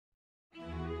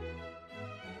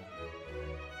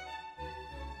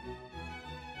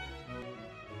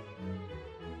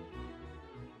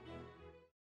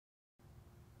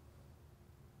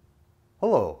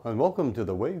Hello, and welcome to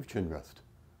the WAVE Chinrest.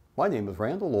 My name is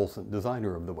Randall Olson,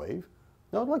 designer of the WAVE.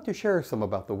 Now I'd like to share some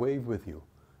about the WAVE with you,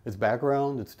 its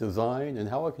background, its design, and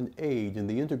how it can aid in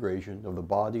the integration of the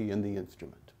body and the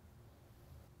instrument.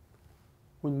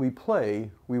 When we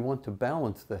play, we want to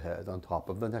balance the head on top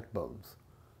of the neck bones.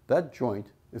 That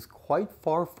joint is quite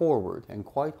far forward and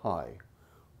quite high,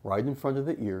 right in front of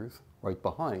the ears, right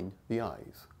behind the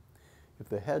eyes. If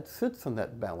the head sits on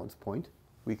that balance point,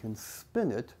 we can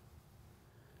spin it,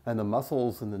 and the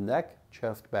muscles in the neck,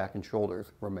 chest, back, and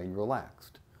shoulders remain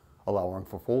relaxed, allowing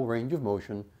for full range of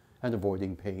motion and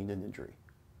avoiding pain and injury.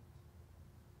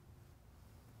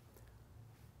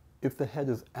 If the head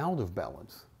is out of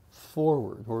balance,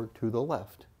 forward or to the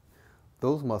left,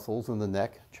 those muscles in the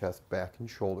neck, chest, back, and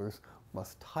shoulders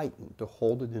must tighten to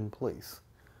hold it in place,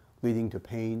 leading to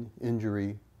pain,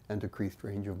 injury, and decreased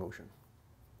range of motion.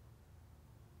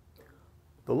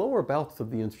 The lower bouts of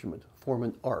the instrument form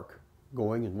an arc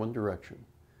going in one direction,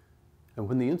 and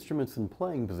when the instrument's in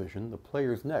playing position, the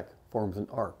player's neck forms an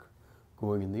arc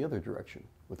going in the other direction,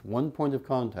 with one point of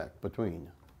contact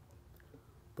between.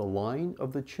 The line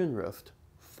of the chin rest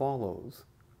follows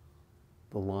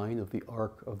the line of the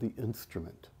arc of the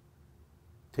instrument,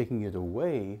 taking it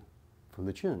away from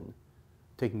the chin,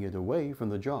 taking it away from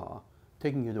the jaw,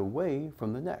 taking it away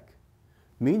from the neck,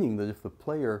 meaning that if the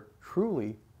player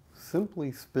truly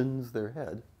simply spins their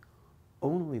head,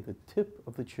 only the tip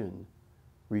of the chin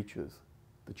reaches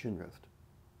the chin rest.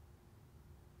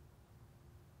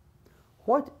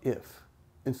 What if,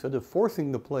 instead of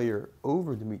forcing the player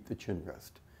over to meet the chin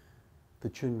rest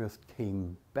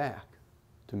came back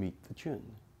to meet the chin?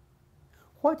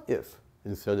 What if,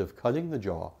 instead of cutting the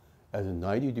jaw at a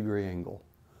 90-degree angle,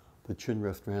 the chin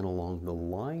rest ran along the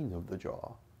line of the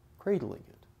jaw, cradling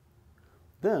it?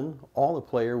 Then all the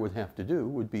player would have to do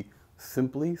would be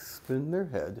simply spin their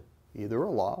head, either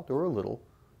a lot or a little,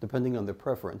 depending on their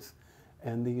preference,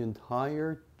 and the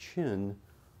entire chin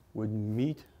would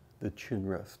meet the chin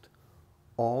rest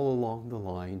all along the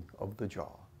line of the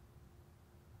jaw.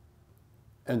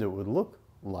 And it would look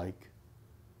like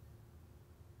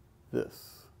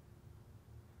this.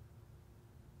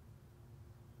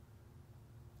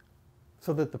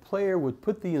 So that the player would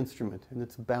put the instrument in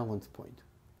its balance point,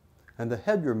 and the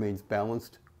head remains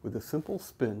balanced with a simple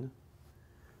spin,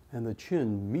 and the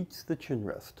chin meets the chin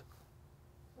rest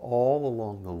all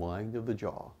along the line of the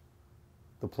jaw.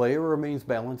 The player remains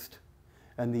balanced,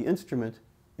 and the instrument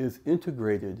is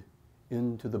integrated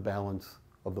into the balance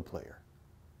of the player.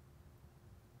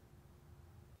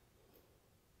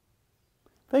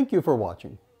 Thank you for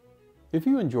watching. If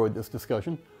you enjoyed this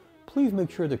discussion, please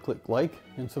make sure to click like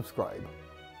and subscribe.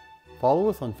 Follow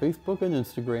us on Facebook and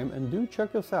Instagram, and do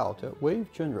check us out at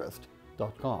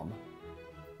wavechinrest.com.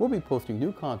 We'll be posting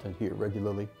new content here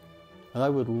regularly, and I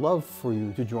would love for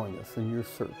you to join us in your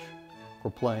search for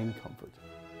playing comfort.